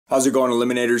How's it going,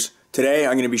 Eliminators? Today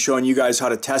I'm going to be showing you guys how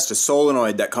to test a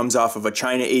solenoid that comes off of a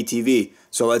China ATV.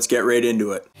 So let's get right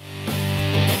into it.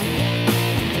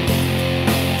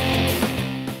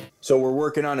 So we're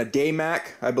working on a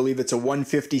Daymac. I believe it's a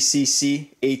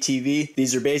 150cc ATV.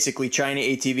 These are basically China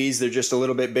ATVs. They're just a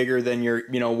little bit bigger than your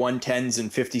 110s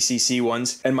and 50cc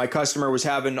ones. And my customer was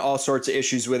having all sorts of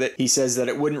issues with it. He says that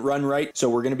it wouldn't run right. So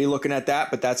we're going to be looking at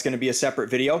that, but that's going to be a separate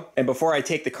video. And before I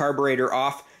take the carburetor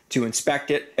off to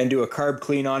inspect it and do a carb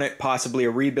clean on it, possibly a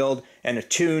rebuild and a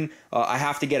tune, I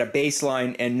have to get a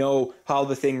baseline and know how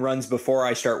the thing runs before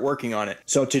I start working on it.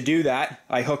 So to do that,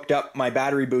 I hooked up my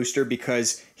battery booster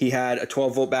because he had a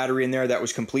 12-volt battery in there that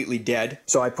was completely dead.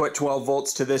 So I put 12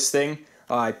 volts to this thing.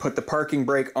 I put the parking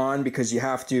brake on because you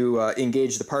have to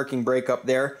engage the parking brake up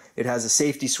there. It has a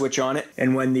safety switch on it.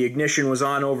 And when the ignition was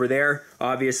on over there,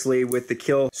 obviously with the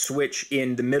kill switch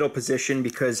in the middle position,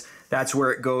 because that's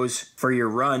where it goes for your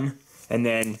run, and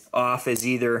then off is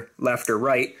either left or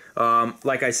right.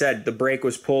 Like I said, the brake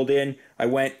was pulled in. I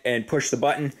went and pushed the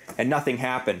button and nothing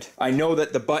happened. I know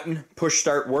that the button push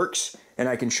start works, and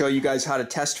I can show you guys how to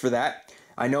test for that.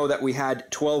 I know that we had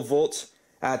 12 volts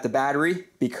at the battery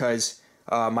because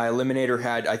my Eliminator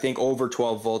had, I think, over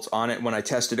 12 volts on it when I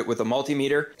tested it with a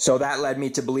multimeter. So that led me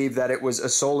to believe that it was a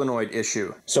solenoid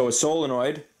issue. So a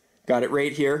solenoid, got it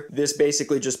right here. This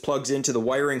basically just plugs into the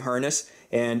wiring harness,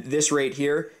 and this right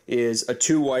here is a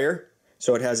 2-wire.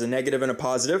 So it has a negative and a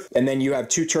positive. And then you have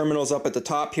 2 terminals up at the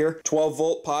top here. 12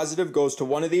 volt positive goes to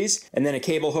one of these, and then a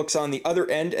cable hooks on the other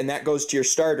end, and that goes to your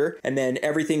starter, and then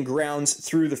everything grounds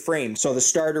through the frame. So the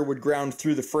starter would ground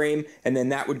through the frame, and then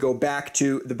that would go back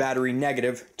to the battery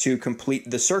negative to complete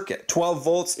the circuit. 12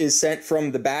 volts is sent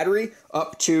from the battery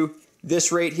up to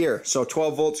this right here. So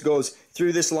 12 volts goes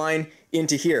through this line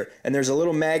into here, and there's a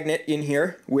little magnet in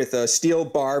here with a steel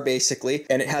bar basically,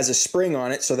 and it has a spring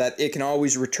on it so that it can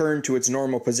always return to its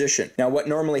normal position. Now what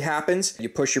normally happens, you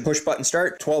push your push button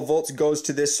start, 12 volts goes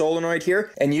to this solenoid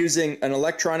here, and using an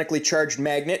electronically charged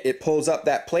magnet, it pulls up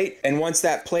that plate, and once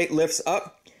that plate lifts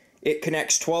up, it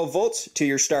connects 12 volts to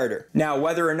your starter. Now,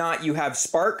 whether or not you have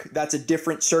spark, that's a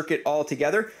different circuit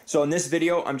altogether. So in this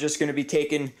video, I'm just gonna be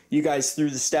taking you guys through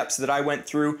the steps that I went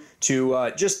through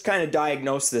to just kind of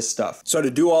diagnose this stuff. So to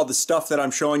do all the stuff that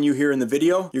I'm showing you here in the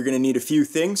video, you're gonna need a few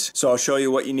things. So I'll show you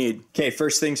what you need. Okay,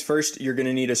 first things first, you're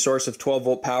gonna need a source of 12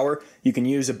 volt power. You can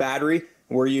use a battery.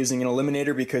 We're using an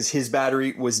Eliminator because his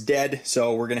battery was dead,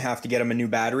 so we're gonna have to get him a new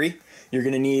battery. You're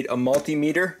gonna need a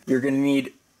multimeter. You're gonna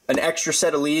need an extra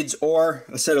set of leads or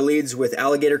a set of leads with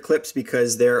alligator clips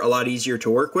because they're a lot easier to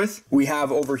work with. We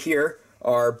have over here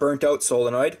our burnt out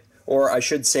solenoid, or I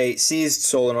should say seized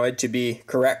solenoid to be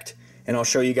correct, and I'll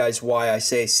show you guys why I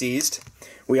say seized.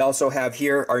 We also have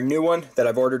here our new one that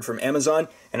I've ordered from Amazon,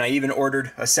 and I even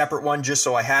ordered a separate one just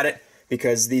so I had it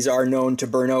because these are known to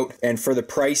burn out, and for the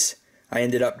price I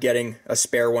ended up getting a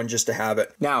spare one just to have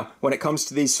it. Now, when it comes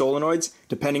to these solenoids,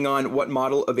 depending on what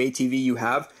model of ATV you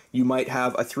have, you might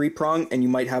have a 3-prong and you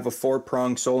might have a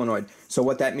 4-prong solenoid. So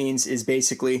what that means is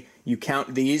basically you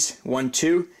count these, 1,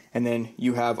 2, and then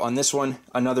you have on this one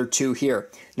another 2 here.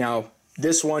 Now,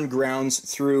 this one grounds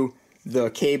through the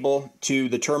cable to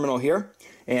the terminal here,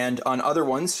 and on other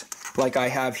ones, like I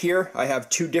have here, I have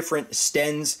 2 different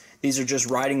Stens. These are just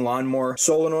riding lawnmower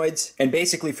solenoids, and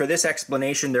basically for this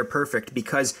explanation they're perfect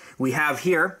because we have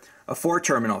here a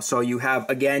 4-terminal. So you have,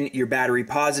 again, your battery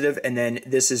positive, and then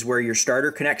this is where your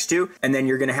starter connects to, and then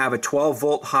you're going to have a 12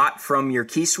 volt hot from your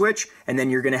key switch, and then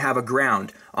you're going to have a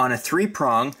ground. On a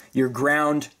 3-prong, your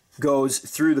ground goes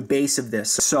through the base of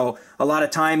this. So a lot of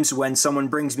times when someone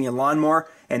brings me a lawnmower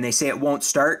and they say it won't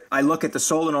start, I look at the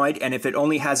solenoid, and if it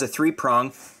only has a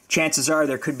 3-prong, chances are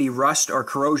there could be rust or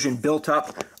corrosion built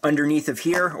up underneath of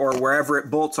here or wherever it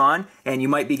bolts on, and you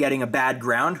might be getting a bad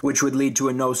ground, which would lead to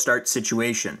a no start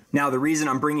situation. Now, the reason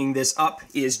I'm bringing this up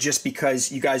is just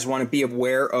because you guys want to be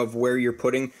aware of where you're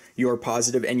putting your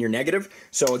positive and your negative.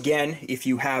 So again, if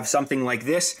you have something like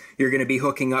this, you're going to be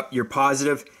hooking up your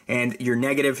positive and your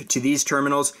negative to these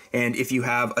terminals, and if you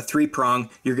have a 3-prong,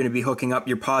 you're going to be hooking up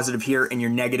your positive here and your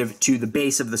negative to the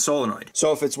base of the solenoid.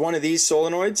 So if it's one of these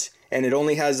solenoids, and it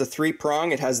only has a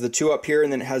 3-prong, it has the 2 up here,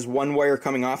 and then it has 1 wire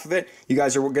coming off of it, you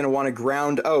guys are going to want to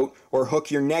ground out or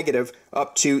hook your negative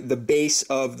up to the base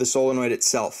of the solenoid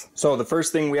itself. So the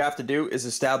first thing we have to do is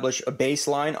establish a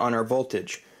baseline on our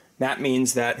voltage. That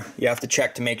means that you have to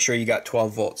check to make sure you got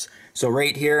 12 volts. So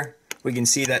right here, we can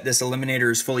see that this Eliminator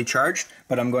is fully charged,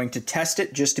 but I'm going to test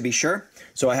it just to be sure.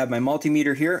 So I have my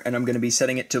multimeter here, and I'm going to be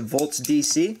setting it to volts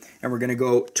DC, and we're going to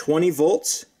go 20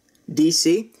 volts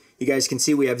DC. You guys can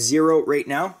see we have 0 right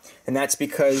now, and that's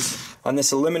because on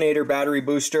this Eliminator battery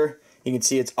booster, You can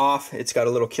see it's off. It's got a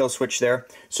little kill switch there.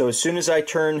 So as soon as I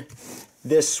turn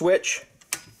this switch,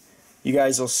 you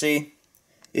guys will see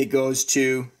it goes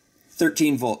to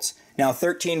 13 volts. Now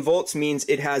 13 volts means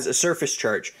it has a surface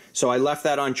charge. So I left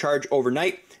that on charge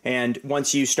overnight, and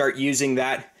once you start using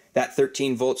that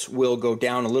 13 volts will go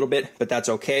down a little bit, but that's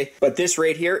okay. But this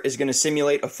right here is going to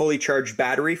simulate a fully charged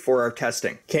battery for our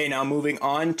testing. Okay, now moving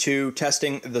on to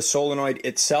testing the solenoid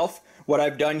itself. What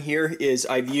I've done here is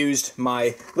I've used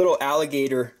my little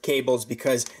alligator cables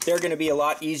because they're going to be a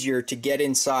lot easier to get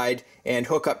inside and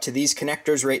hook up to these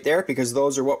connectors right there, because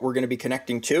those are what we're going to be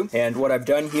connecting to. And what I've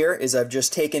done here is I've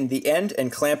just taken the end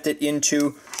and clamped it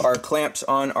into our clamps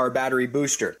on our battery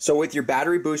booster. So with your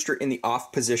battery booster in the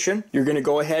off position, you're going to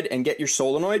go ahead and get your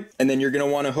solenoid, and then you're going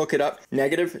to want to hook it up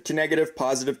negative to negative,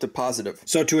 positive to positive.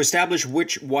 So to establish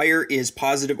which wire is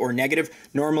positive or negative,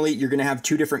 normally you're going to have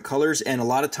two different colors, and a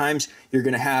lot of times you're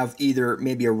going to have either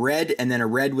maybe a red and then a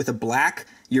red with a black.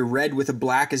 Your red with a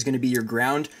black is going to be your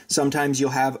ground. Sometimes you'll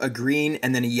have a green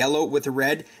and then a yellow with a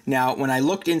red. Now, when I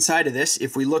looked inside of this,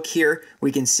 if we look here,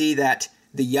 we can see that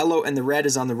the yellow and the red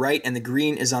is on the right and the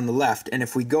green is on the left. And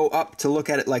if we go up to look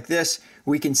at it like this,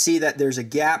 we can see that there's a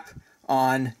gap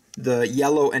on the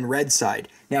yellow and red side.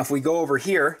 Now, if we go over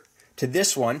here to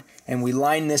this one and we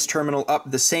line this terminal up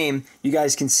the same, you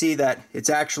guys can see that it's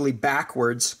actually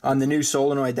backwards on the new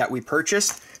solenoid that we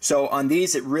purchased. So on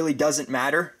these, it really doesn't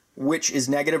matter which is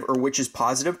negative or which is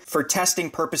positive. For testing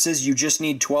purposes, you just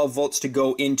need 12 volts to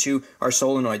go into our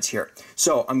solenoids here.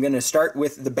 So I'm going to start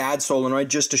with the bad solenoid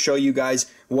just to show you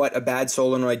guys what a bad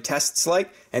solenoid tests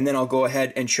like, and then I'll go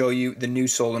ahead and show you the new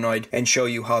solenoid and show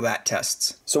you how that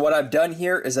tests. So what I've done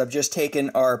here is I've just taken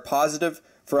our positive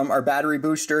from our battery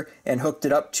booster and hooked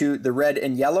it up to the red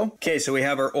and yellow. Okay, so we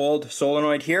have our old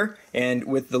solenoid here, and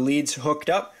with the leads hooked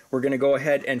up, we're going to go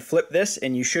ahead and flip this,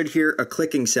 and you should hear a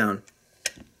clicking sound.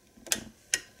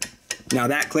 Now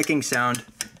that clicking sound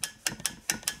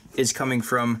is coming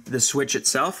from the switch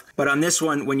itself, but on this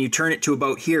one, when you turn it to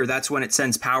about here, that's when it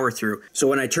sends power through. So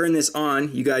when I turn this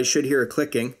on, you guys should hear a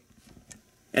clicking,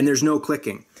 and there's no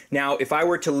clicking. Now, if I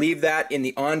were to leave that in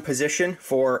the on position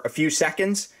for a few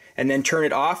seconds and then turn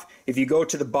it off, if you go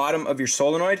to the bottom of your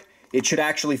solenoid, it should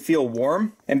actually feel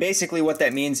warm. And basically what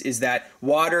that means is that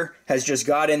water has just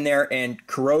got in there and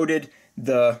corroded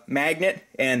the magnet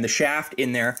and the shaft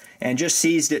in there and just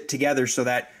seized it together so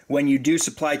that when you do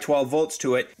supply 12 volts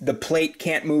to it, the plate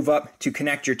can't move up to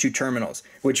connect your two terminals,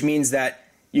 which means that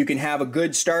you can have a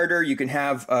good starter, you can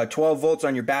have 12 volts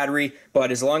on your battery,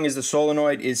 but as long as the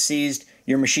solenoid is seized,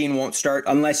 your machine won't start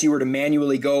unless you were to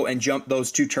manually go and jump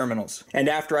those two terminals. And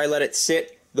after I let it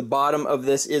sit, the bottom of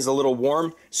this is a little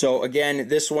warm. So again,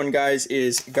 this one, guys,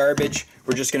 is garbage.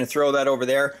 We're just going to throw that over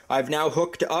there. I've now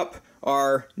hooked up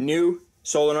our new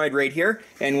solenoid right here,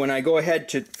 and when I go ahead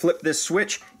to flip this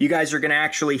switch, you guys are going to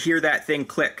actually hear that thing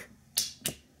click,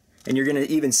 and you're going to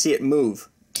even see it move.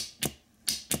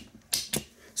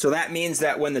 So that means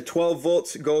that when the 12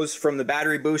 volts goes from the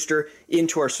battery booster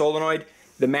into our solenoid,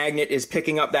 the magnet is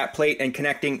picking up that plate and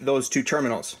connecting those two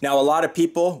terminals. Now, a lot of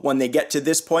people, when they get to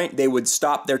this point, they would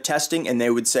stop their testing and they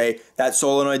would say, that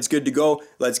solenoid's good to go,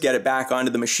 let's get it back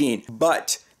onto the machine.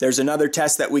 But there's another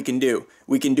test that we can do.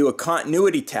 We can do a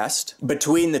continuity test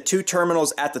between the two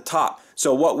terminals at the top.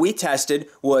 So what we tested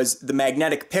was the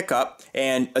magnetic pickup,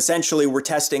 and essentially we're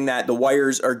testing that the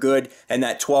wires are good and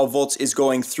that 12 volts is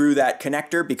going through that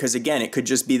connector, because again, it could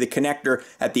just be the connector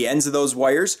at the ends of those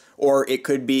wires, or it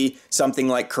could be something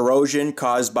like corrosion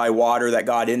caused by water that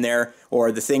got in there,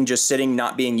 or the thing just sitting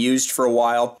not being used for a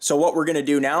while. So what we're going to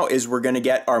do now is we're going to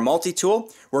get our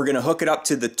multi-tool, we're going to hook it up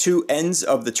to the two ends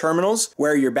of the terminals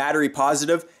where your battery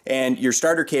positive and your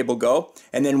starter cable go,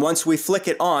 and then once we flick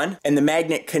it on and the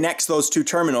magnet connects those two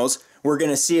terminals, we're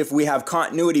going to see if we have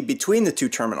continuity between the two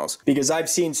terminals. Because I've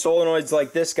seen solenoids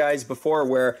like this, guys, before,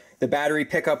 where the battery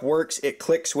pickup works, it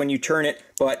clicks when you turn it,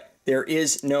 but there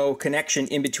is no connection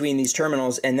in between these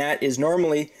terminals, and that is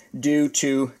normally due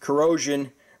to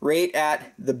corrosion right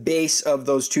at the base of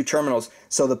those two terminals.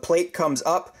 So the plate comes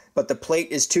up, but the plate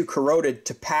is too corroded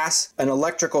to pass an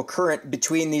electrical current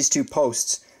between these two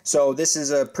posts. So this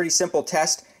is a pretty simple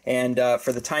test, and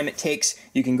for the time it takes,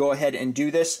 you can go ahead and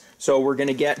do this. So we're going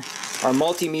to get our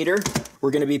multimeter. We're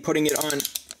going to be putting it on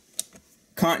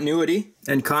continuity,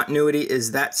 and continuity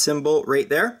is that symbol right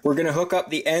there. We're going to hook up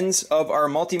the ends of our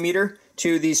multimeter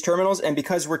to these terminals, and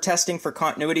because we're testing for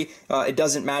continuity, it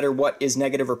doesn't matter what is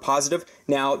negative or positive.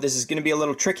 Now, this is going to be a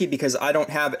little tricky because I don't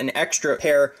have an extra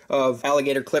pair of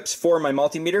alligator clips for my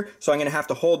multimeter, so I'm going to have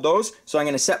to hold those. So I'm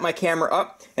going to set my camera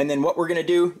up, and then what we're going to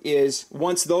do is,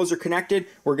 once those are connected,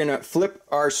 we're going to flip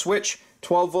our switch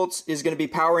 12 volts is going to be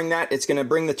powering that. It's going to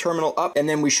bring the terminal up, and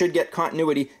then we should get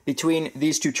continuity between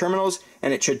these two terminals,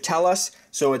 and it should tell us.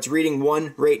 So it's reading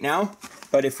 1 right now,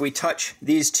 but if we touch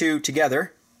these two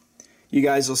together, you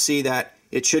guys will see that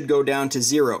it should go down to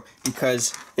 0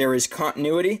 because there is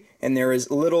continuity and there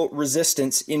is little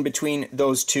resistance in between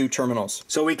those two terminals.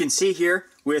 So we can see here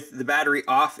with the battery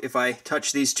off, if I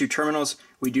touch these two terminals,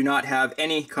 we do not have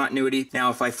any continuity. Now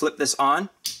if I flip this on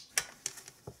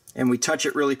and we touch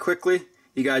it really quickly,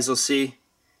 you guys will see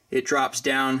it drops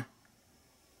down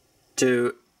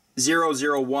to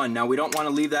 001. Now we don't want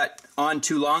to leave that on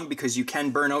too long because you can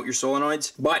burn out your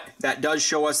solenoids, but that does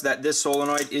show us that this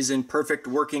solenoid is in perfect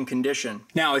working condition.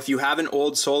 Now if you have an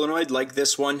old solenoid like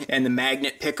this one and the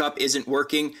magnet pickup isn't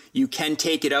working, you can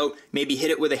take it out, maybe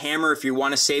hit it with a hammer if you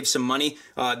want to save some money.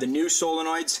 The new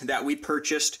solenoids that we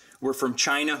purchased were from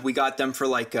China. We got them for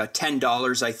like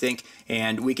 $10, I think,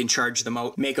 and we can charge them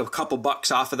out, make a couple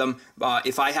bucks off of them.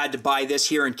 If I had to buy this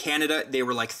here in Canada, they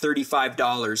were like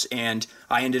 $35, and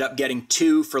I ended up getting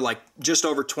 2 for like just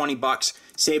over 20 bucks.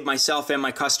 Saved myself and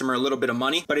my customer a little bit of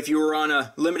money. But if you were on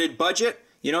a limited budget,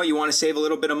 you know, you want to save a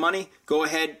little bit of money, go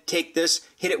ahead, take this,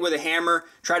 hit it with a hammer,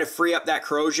 try to free up that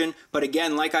corrosion. But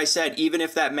again, like I said, even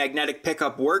if that magnetic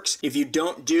pickup works, if you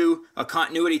don't do a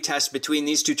continuity test between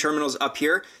these two terminals up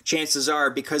here, chances are,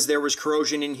 because there was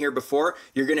corrosion in here before,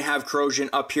 you're going to have corrosion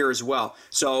up here as well.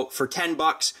 So for 10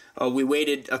 bucks, we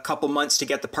waited a couple months to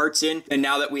get the parts in, and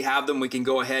now that we have them, we can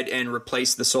go ahead and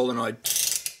replace the solenoid.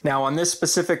 Now on this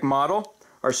specific model,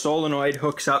 our solenoid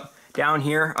hooks up down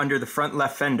here under the front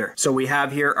left fender. So we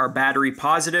have here our battery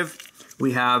positive.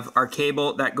 We have our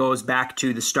cable that goes back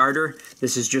to the starter.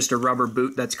 This is just a rubber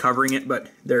boot that's covering it, but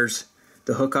there's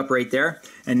the hookup right there.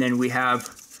 And then we have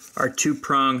our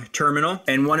 2-prong terminal.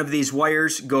 And one of these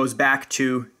wires goes back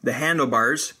to the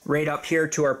handlebars right up here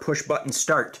to our push button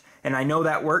start. And I know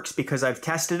that works because I've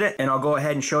tested it, and I'll go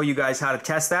ahead and show you guys how to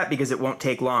test that because it won't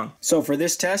take long. So for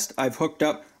this test, I've hooked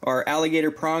up our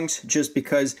alligator prongs just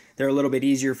because they're a little bit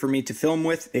easier for me to film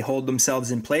with. They hold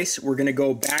themselves in place. We're gonna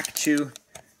go back to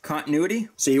continuity.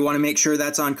 So you wanna make sure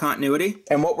that's on continuity.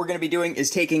 And what we're gonna be doing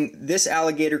is taking this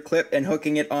alligator clip and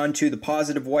hooking it onto the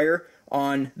positive wire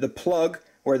on the plug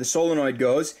where the solenoid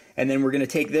goes, and then we're going to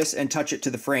take this and touch it to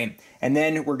the frame. And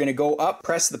then we're going to go up,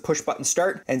 press the push button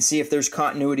start, and see if there's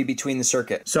continuity between the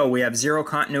circuit. So we have 0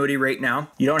 continuity right now.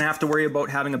 You don't have to worry about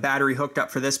having a battery hooked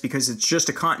up for this because it's just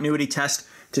a continuity test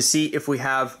to see if we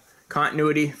have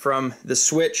continuity from the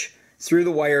switch through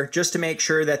the wire, just to make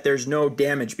sure that there's no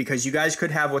damage, because you guys could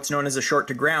have what's known as a short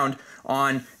to ground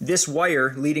on this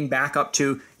wire leading back up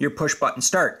to your push button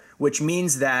start, which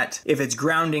means that if it's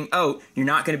grounding out, you're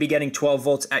not going to be getting 12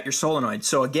 volts at your solenoid.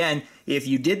 So again, if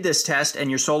you did this test and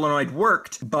your solenoid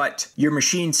worked, but your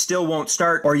machine still won't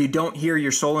start, or you don't hear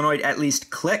your solenoid at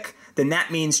least click, then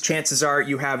that means chances are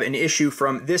you have an issue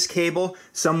from this cable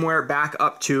somewhere back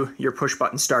up to your push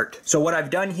button start. So what I've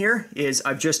done here is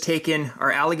I've just taken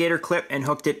our alligator clip and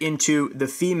hooked it into the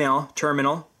female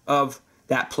terminal of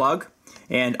that plug.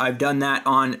 And I've done that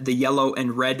on the yellow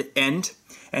and red end.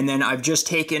 And then I've just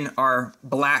taken our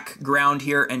black ground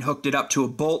here and hooked it up to a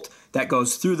bolt that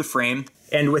goes through the frame.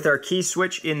 And with our key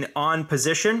switch in the on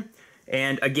position,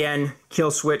 and again,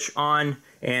 kill switch on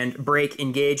and brake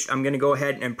engaged, I'm going to go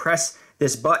ahead and press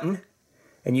this button,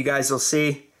 and you guys will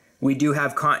see we do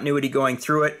have continuity going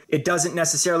through it. It doesn't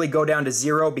necessarily go down to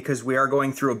 0 because we are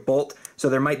going through a bolt, so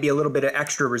there might be a little bit of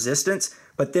extra resistance,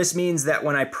 but this means that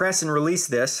when I press and release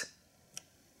this,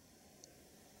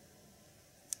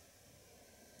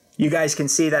 you guys can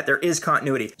see that there is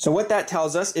continuity. So what that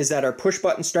tells us is that our push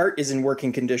button start is in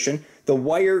working condition. The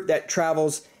wire that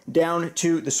travels down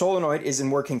to the solenoid is in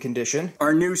working condition.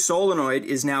 Our new solenoid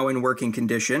is now in working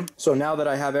condition. So now that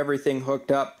I have everything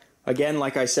hooked up, again,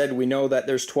 like I said, we know that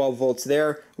there's 12 volts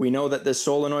there. We know that this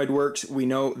solenoid works. We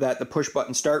know that the push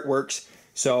button start works.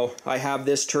 So I have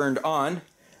this turned on.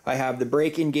 I have the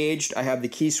brake engaged. I have the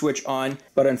key switch on.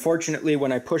 But unfortunately,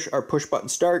 when I push our push button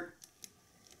start,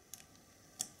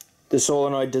 the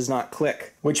solenoid does not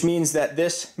click, which means that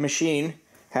this machine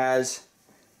has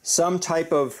some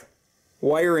type of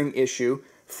wiring issue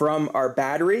from our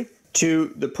battery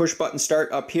to the push button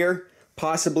start up here,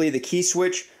 possibly the key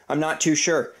switch. I'm not too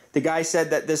sure. The guy said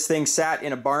that this thing sat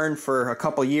in a barn for a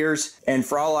couple years, and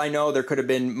for all I know, there could have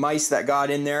been mice that got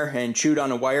in there and chewed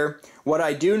on a wire. What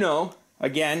I do know,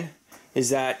 again, is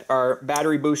that our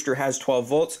battery booster has 12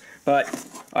 volts, but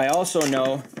I also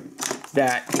know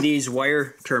that these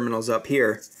wire terminals up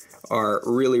here are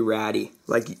really ratty.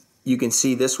 Like you can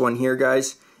see this one here,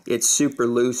 guys. It's super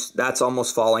loose. That's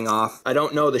almost falling off. I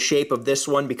don't know the shape of this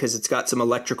one because it's got some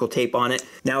electrical tape on it.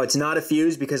 Now it's not a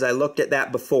fuse because I looked at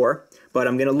that before, but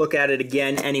I'm gonna look at it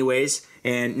again anyways,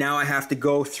 and now I have to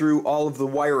go through all of the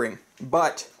wiring.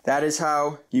 But that is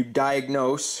how you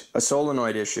diagnose a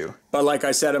solenoid issue. But like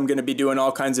I said, I'm going to be doing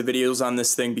all kinds of videos on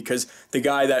this thing because the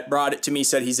guy that brought it to me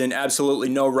said he's in absolutely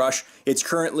no rush. It's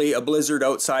currently a blizzard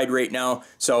outside right now,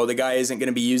 so the guy isn't going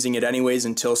to be using it anyways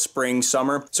until spring,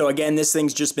 summer. So again, this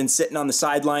thing's just been sitting on the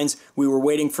sidelines. We were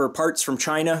waiting for parts from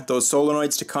China, those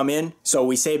solenoids, to come in. So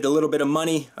we saved a little bit of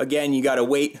money. Again, you got to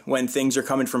wait when things are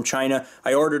coming from China.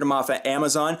 I ordered them off at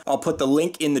Amazon. I'll put the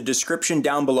link in the description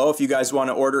down below if you guys want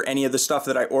to order any of the stuff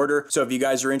that I order. So if you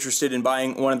guys are interested in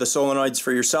buying one of the solenoids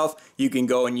for yourself, you can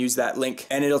go and use that link,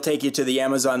 and it'll take you to the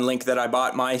Amazon link that I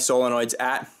bought my solenoids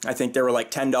at. I think they were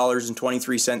like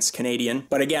 $10.23 Canadian.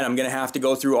 But again, I'm gonna have to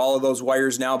go through all of those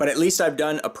wires now, but at least I've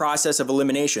done a process of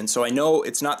elimination. So I know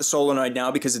it's not the solenoid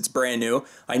now because it's brand new.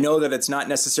 I know that it's not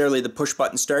necessarily the push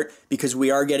button start because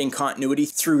we are getting continuity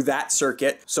through that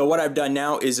circuit. So what I've done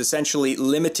now is essentially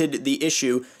limited the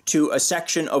issue to a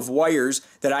section of wires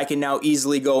that I can now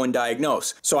easily go and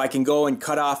diagnose. So I can go and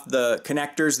cut off the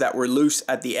connectors that were loose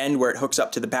at the end where it hooks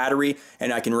up to the battery,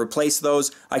 and I can replace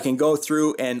those. I can go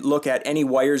through and look at any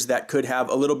wires that could have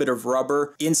a little bit of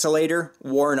rubber insulator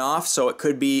worn off, so it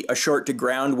could be a short to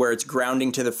ground where it's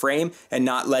grounding to the frame and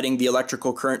not letting the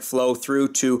electrical current flow through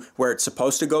to where it's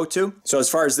supposed to go to. So as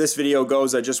far as this video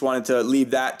goes, I just wanted to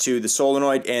leave that to the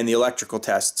solenoid and the electrical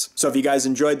tests. So if you guys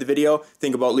enjoyed the video,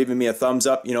 think about leaving me a thumbs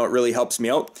up. You know, it really helps me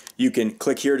out. You can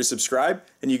click here to subscribe,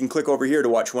 and you can click over here to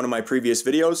watch one of my previous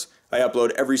videos. I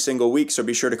upload every single week, so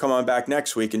be sure to come on back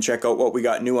next week and check out what we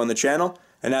got new on the channel.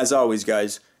 And as always,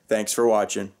 guys, thanks for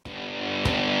watching.